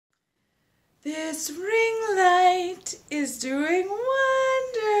This ring light is doing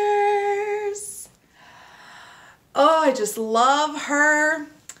wonders. Oh, I just love her.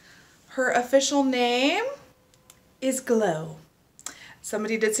 Her official name is Glow.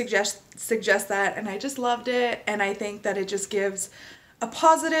 Somebody did suggest that, and I just loved it, and I think that it just gives a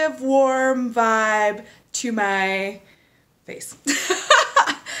positive, warm vibe to my face.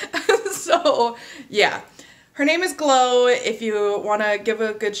 So, yeah. Her name is Glow. If you want to give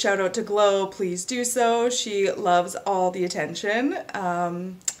a good shout out to Glow, please do so. She loves all the attention.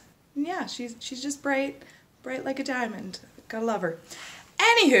 Yeah, she's just bright like a diamond. Gotta love her.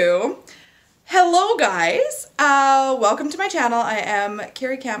 Anywho, hello guys. Welcome to my channel. I am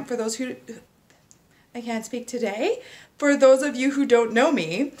Carrie Kemp. For those who I can't speak today. For those of you who don't know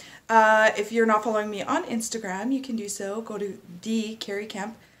me, if you're not following me on Instagram, you can do so. Go to the Carrie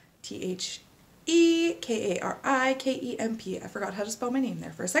Kemp, TheKarikemp. I forgot how to spell my name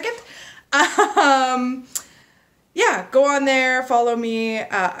there for a second. Yeah, go on there, follow me.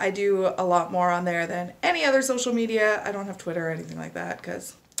 I do a lot more on there than any other social media. I don't have Twitter or anything like that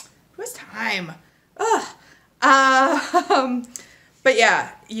because who has time? Ugh. But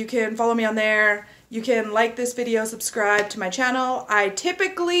yeah, you can follow me on there. You can like this video, subscribe to my channel. I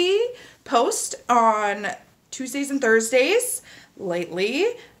typically post on Tuesdays and Thursdays lately.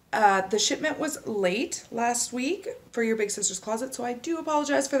 The shipment was late last week for your big sister's closet, so I do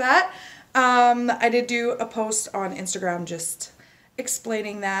apologize for that. I did do a post on Instagram just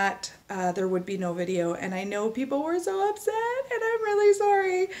explaining that there would be no video, and I know people were so upset, and I'm really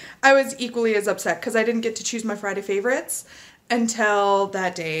sorry. I was equally as upset because I didn't get to choose my Friday favorites until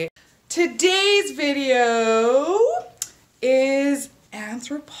that day. Today's video is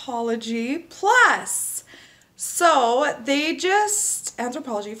Anthropologie Plus. So they just,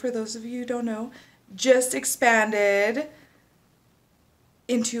 Anthropologie, for those of you who don't know, just expanded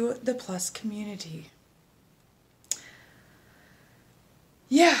into the plus community.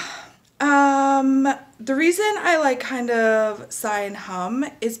 Yeah. The reason I like kind of sigh and hum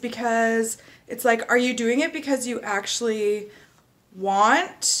is because it's like, are you doing it because you actually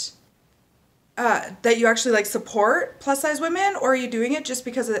want, that you actually like support plus size women, or are you doing it just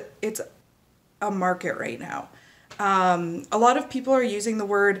because it's a market right now? A lot of people are using the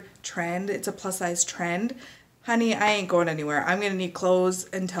word trend. It's a plus size trend. Honey, I ain't going anywhere. I'm going to need clothes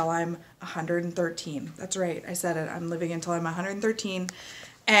until I'm 113. That's right. I said it. I'm living until I'm 113.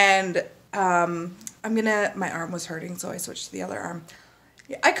 And my arm was hurting, so I switched to the other arm.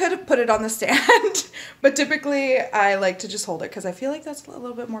 I could have put it on the stand, but typically I like to just hold it because I feel like that's a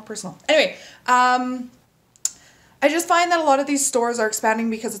little bit more personal. Anyway, I just find that a lot of these stores are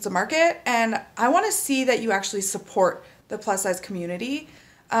expanding because it's a market, and I want to see that you actually support the plus size community.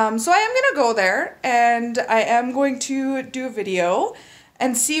 So I am going to go there, and I am going to do a video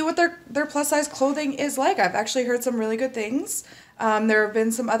and see what their plus size clothing is like. I've actually heard some really good things. There have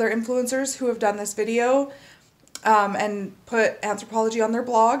been some other influencers who have done this video and put Anthropologie on their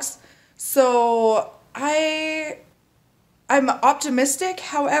blogs. So I'm optimistic.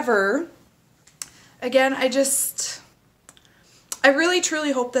 However, again, I really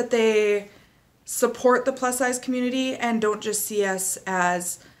truly hope that they support the plus size community and don't just see us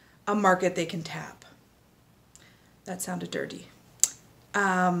as a market they can tap. That sounded dirty.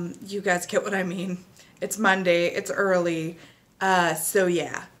 You guys get what I mean. It's Monday, it's early. So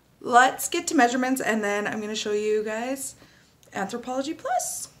yeah, let's get to measurements, and then I'm going to show you guys Anthropologie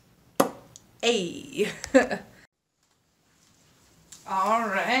Plus. Hey.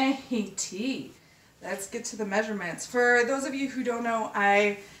 Alrighty. Let's get to the measurements. For those of you who don't know,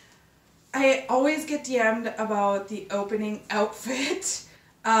 I always get DM'd about the opening outfit.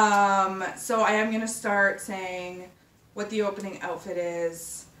 So I am going to start saying what the opening outfit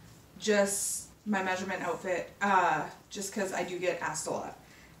is, just my measurement outfit, just because I do get asked a lot.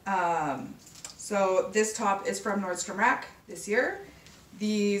 So this top is from Nordstrom Rack this year.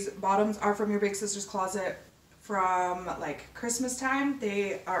 These bottoms are from your big sister's closet from like Christmas time.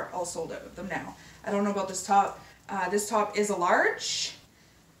 They are all sold out of them now. I don't know about this top. This top is a large.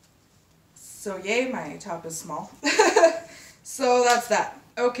 So yay, my top is small. So that's that.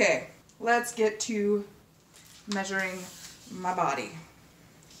 Okay, let's get to measuring my body.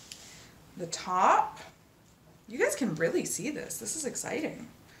 The top, you guys can really see this. This is exciting.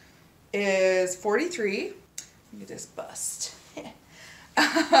 Is 43. Look at this bust.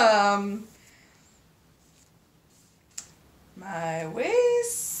 My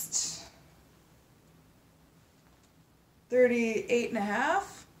waist, 38.5. I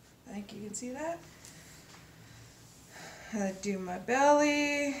think you can see that. I do my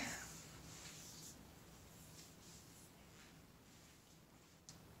belly.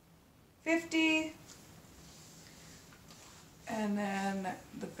 50. And then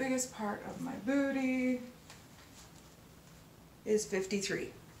the biggest part of my booty is 53.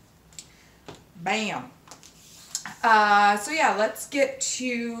 Bam. So yeah, let's get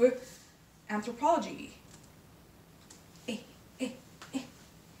to Anthropologie.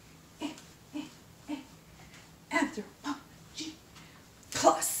 Anthropologie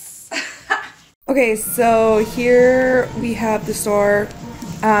Plus. Okay, so here we have the store.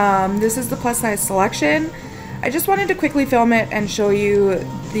 This is the plus size selection. I just wanted to quickly film it and show you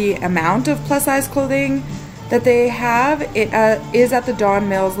the amount of plus size clothing that they have. It is at the Don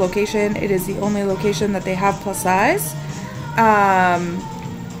Mills location. It is the only location that they have plus size.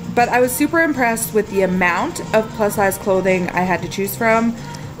 But I was super impressed with the amount of plus size clothing I had to choose from.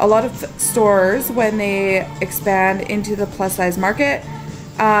 A lot of stores, when they expand into the plus size market,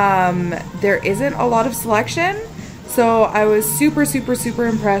 there isn't a lot of selection. So I was super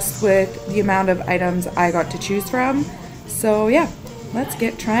impressed with the amount of items I got to choose from. So yeah, let's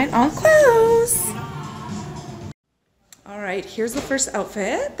get trying on clothes. All right, here's the first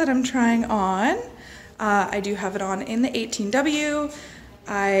outfit that I'm trying on. I do have it on in the 18W.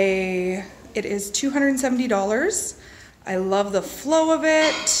 It is $270. I love the flow of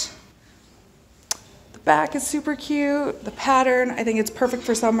it. The back is super cute. The pattern, I think it's perfect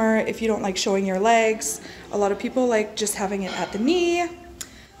for summer if you don't like showing your legs. A lot of people like just having it at the knee.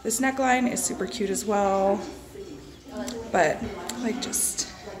 This neckline is super cute as well. But like just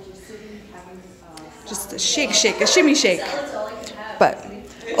a shake, a shimmy shake. But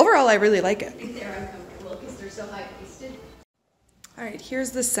overall, I really like it. All right, here's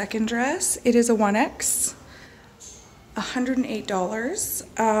the second dress. It is a 1X,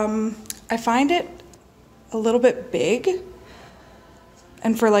 $108. I find it a little bit big,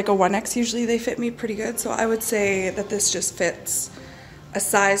 and for like a 1X, usually they fit me pretty good. So I would say that this just fits a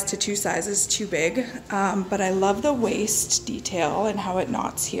size to 2 sizes too big. But I love the waist detail and how it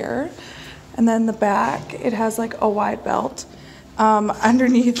knots here. And then the back, it has like a wide belt.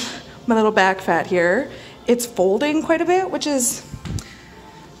 Underneath my little back fat here, it's folding quite a bit, which is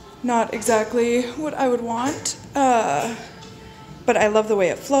not exactly what I would want. But I love the way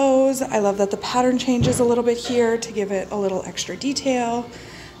it flows. I love that the pattern changes a little bit here to give it a little extra detail.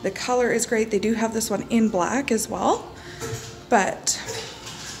 The color is great. They do have this one in black as well. But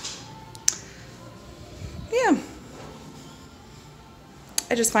yeah,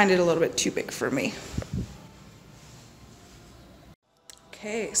 I just find it a little bit too big for me.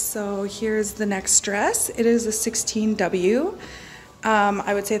 Okay, so here's the next dress. It is a 16W.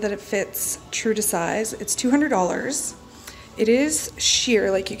 I would say that it fits true to size. It's $200. It is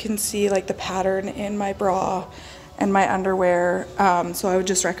sheer, like you can see like the pattern in my bra and my underwear. So I would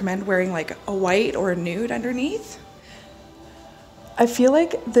just recommend wearing like a white or a nude underneath. I feel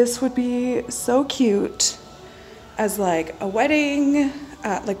like this would be so cute as like a wedding,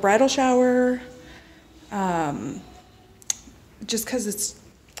 like bridal shower, just cause it's,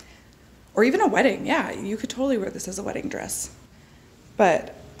 or even a wedding. Yeah, you could totally wear this as a wedding dress.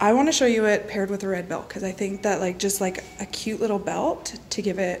 But I want to show you it paired with a red belt because I think that like just like a cute little belt to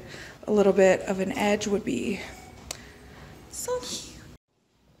give it a little bit of an edge would be so cute.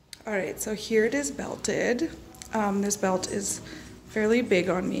 All right, so here it is belted. This belt is fairly big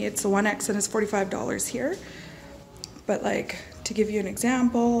on me. It's a 1X and it's $45 here. But like to give you an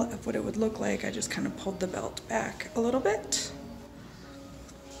example of what it would look like, I just kind of pulled the belt back a little bit.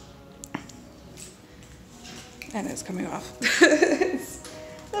 And it's coming off. It's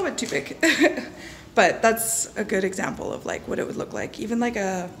a little bit too big. But that's a good example of like what it would look like. Even like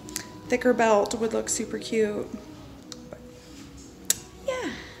a thicker belt would look super cute. But yeah,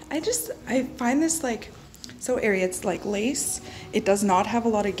 I find this like so airy. It's like lace. It does not have a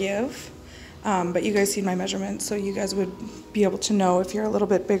lot of give. But you guys see my measurements, so you guys would be able to know if you're a little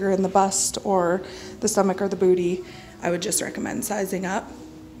bit bigger in the bust or the stomach or the booty. I would just recommend sizing up.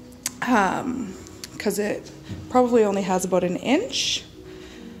 Because it probably only has about an inch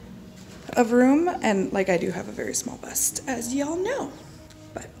of room, and like I do have a very small bust, as y'all know.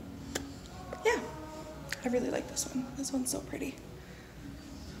 But yeah, I really like this one. This one's so pretty.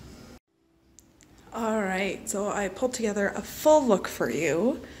 All right, so I pulled together a full look for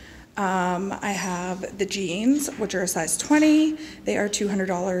you. I have the jeans, which are a size 20. They are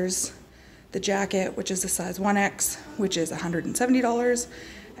 $200. The jacket, which is a size 1X, which is $170.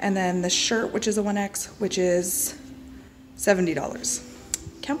 And then the shirt, which is a 1X, which is $70.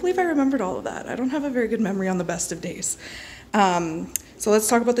 Can't believe I remembered all of that. I don't have a very good memory on the best of days. So let's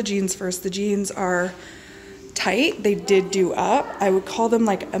talk about the jeans first. The jeans are tight. They did do up. I would call them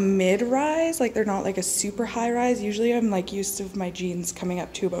like a mid-rise. Like they're not like a super high rise. Usually I'm like used to my jeans coming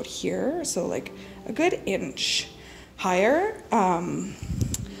up to about here. So like a good inch higher.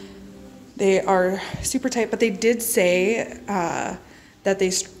 They are super tight, but they did say that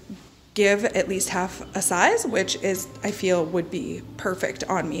they give at least half a size, which is, I feel, would be perfect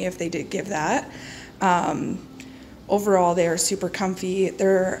on me if they did give that. Overall, they are super comfy.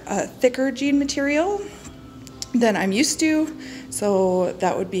 They're a thicker jean material than I'm used to, so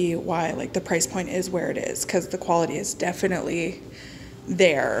that would be why like the price point is where it is, because the quality is definitely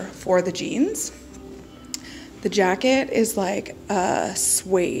there for the jeans. The jacket is like a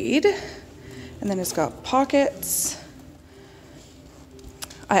suede, and then it's got pockets.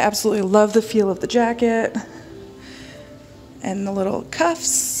 I absolutely love the feel of the jacket and the little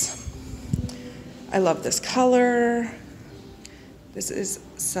cuffs. I love this color. This is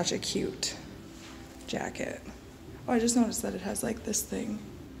such a cute jacket. Oh, I just noticed that it has like this thing.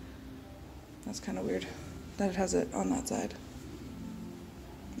 That's kind of weird that it has it on that side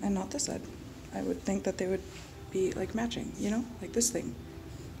and not this side. I would think that they would be like matching, you know, like this thing.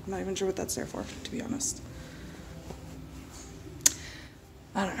 I'm not even sure what that's there for, to be honest.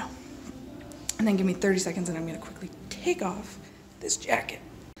 I don't know. And then give me 30 seconds and I'm gonna quickly take off this jacket.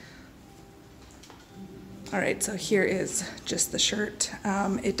 All right, so here is just the shirt.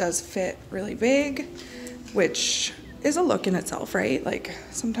 It does fit really big, which is a look in itself, right? Like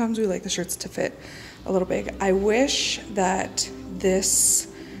sometimes we like the shirts to fit a little big. I wish that this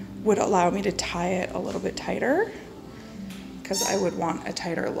would allow me to tie it a little bit tighter, because I would want a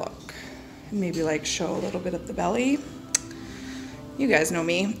tighter look. Maybe like show a little bit of the belly. You guys know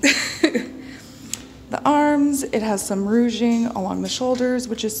me. The arms, it has some ruching along the shoulders,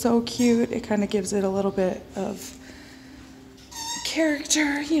 which is so cute. It kind of gives it a little bit of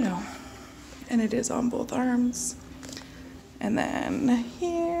character, you know, and it is on both arms. And then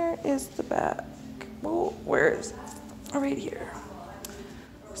here is the back. Oh, where is it? Oh, right here.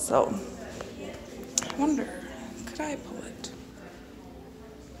 So, I wonder, could I pull it?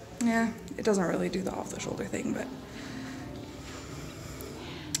 Yeah, it doesn't really do the off the shoulder thing, but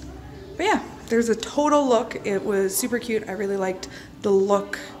yeah, there's a total look. It was super cute. I really liked the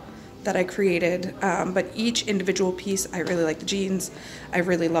look that I created, but each individual piece, I really like the jeans. I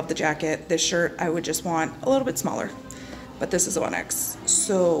really love the jacket. This shirt, I would just want a little bit smaller, but this is a 1X,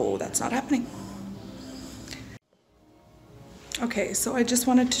 so that's not happening. Okay, so I just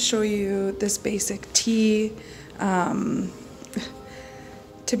wanted to show you this basic tee. To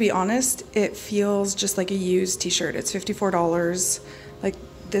be honest, it feels just like a used t-shirt. It's $54. Like,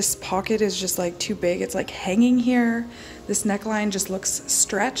 this pocket is just like too big. It's like hanging here. This neckline just looks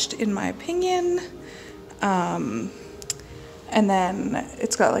stretched in my opinion. And then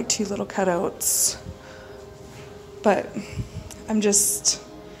it's got like two little cutouts. But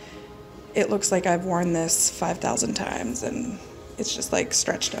it looks like I've worn this 5,000 times and it's just like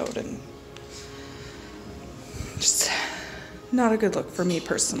stretched out and just not a good look for me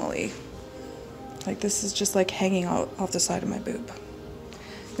personally. Like, this is just like hanging out off the side of my boob.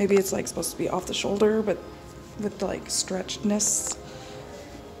 Maybe it's like supposed to be off the shoulder, but with the like stretchedness.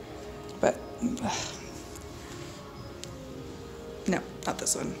 But no, not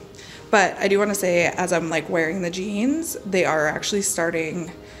this one. But I do want to say, as I'm like wearing the jeans, they are actually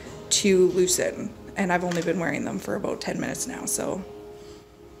starting to loosen, and I've only been wearing them for about 10 minutes now, so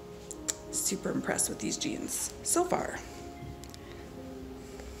super impressed with these jeans so far.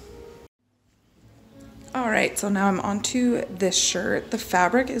 All right, so now I'm onto this shirt. The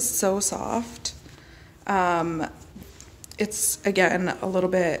fabric is so soft. It's, again, a little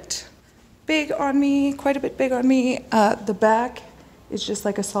bit big on me, quite a bit big on me. The back is just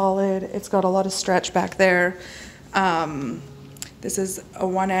like a solid. It's got a lot of stretch back there. This is a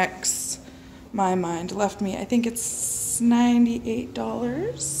 1X. My mind left me. I think it's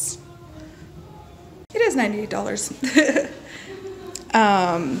 $98. It is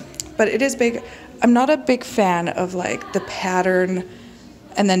 $98. But it is big. I'm not a big fan of like the pattern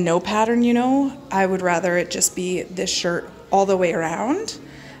and then no pattern, you know. I would rather it just be this shirt all the way around.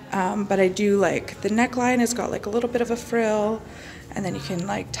 But I do like the neckline. It's got like a little bit of a frill, and then you can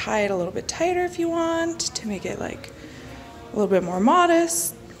like tie it a little bit tighter if you want to make it like a little bit more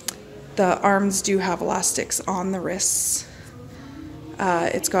modest. The arms do have elastics on the wrists.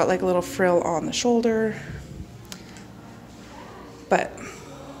 It's got like a little frill on the shoulder, but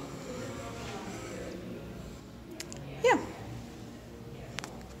yeah,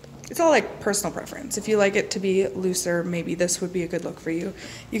 it's all like personal preference. If you like it to be looser, maybe this would be a good look for you.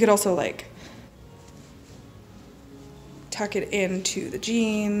 You could also like tuck it into the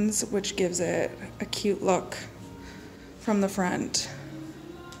jeans, which gives it a cute look from the front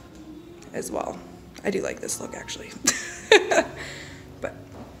as well. I do like this look actually. But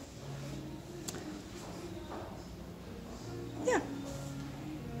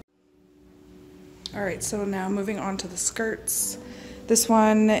All right, so now moving on to the skirts. This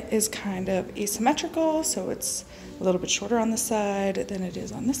one is kind of asymmetrical, so it's a little bit shorter on this side than it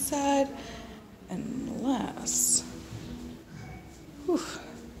is on this side, unless, you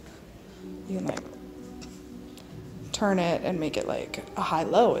can like turn it and make it like a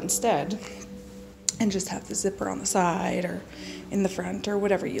high-low instead, and just have the zipper on the side or in the front or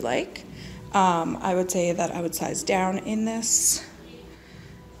whatever you like. I would say that I would size down in this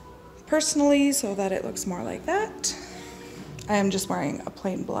personally so that it looks more like that. I am just wearing a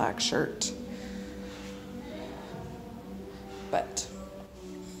plain black shirt, but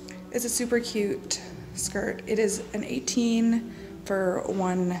it's a super cute skirt. It is an 18 for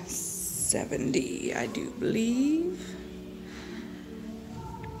 $170, I do believe.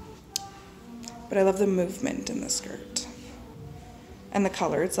 But I love the movement in the skirt and the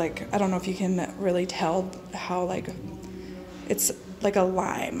color. It's like, I don't know if you can really tell how like, it's like a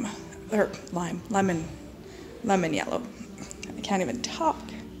lemon yellow. I can't even talk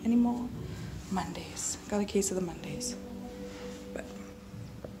anymore. Mondays, got a case of the Mondays. But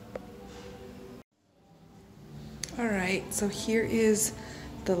all right, so here is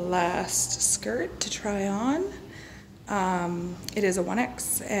the last skirt to try on. It is a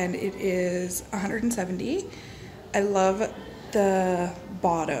 1X and it is $170. I love the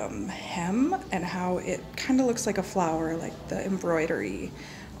bottom hem and how it kind of looks like a flower, like the embroidery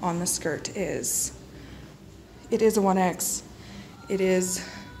on the skirt is. It is a 1X. It is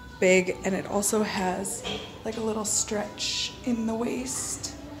big, and it also has like a little stretch in the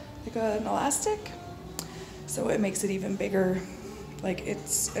waist, like an elastic. So it makes it even bigger. Like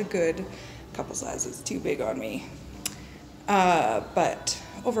it's a good couple sizes too big on me. But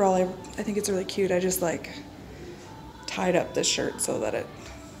overall, I think it's really cute. I just like tied up this shirt so that it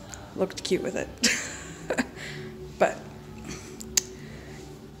looked cute with it. But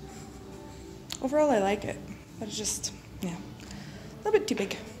overall, I like it. But it's just, yeah, a little bit too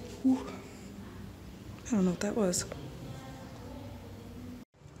big. Ooh. I don't know what that was.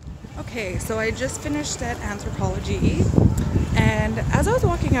 Okay, so I just finished at Anthropologie, and as I was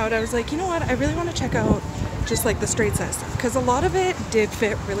walking out, I was like, you know what, I really want to check out just like the straight size stuff, because a lot of it did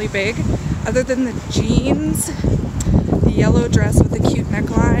fit really big, other than the jeans, the yellow dress with the cute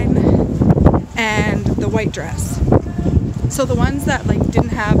neckline, and the white dress. So the ones that like didn't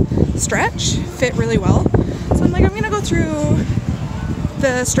have stretch fit really well. So I'm like, I'm gonna go through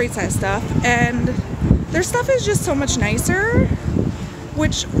the straight size stuff, and their stuff is just so much nicer,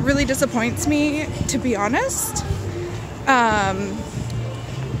 which really disappoints me, to be honest.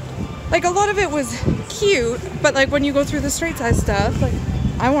 Like a lot of it was cute, but like when you go through the straight size stuff, like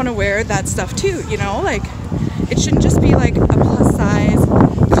I want to wear that stuff too, you know? Like it shouldn't just be like a plus size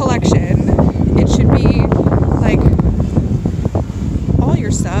collection. It should be like all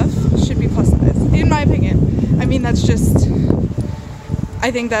your stuff should be plus size, in my opinion. I mean, that's just,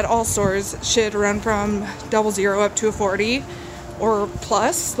 I think that all stores should run from 00 up to a 40 or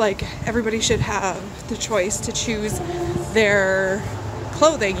plus. Like everybody should have the choice to choose their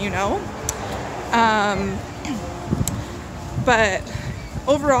clothing, you know. But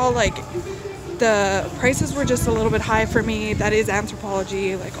overall, like the prices were just a little bit high for me. That is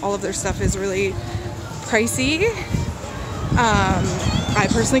Anthropologie, like all of their stuff is really pricey. I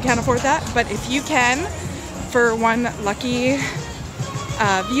personally can't afford that, but if you can, for one lucky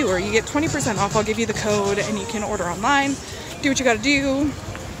viewer, you get 20% off. I'll give you the code and you can order online. Do what you gotta do.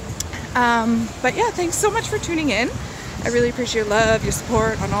 But yeah, thanks so much for tuning in. I really appreciate your love, your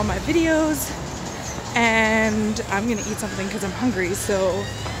support on all my videos. And I'm gonna eat something because I'm hungry, so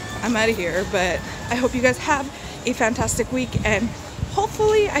I'm out of here. But I hope you guys have a fantastic week, and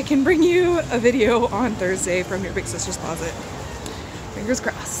hopefully I can bring you a video on Thursday from your big sister's closet. Fingers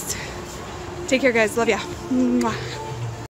crossed. Take care, guys. Love ya. Mwah.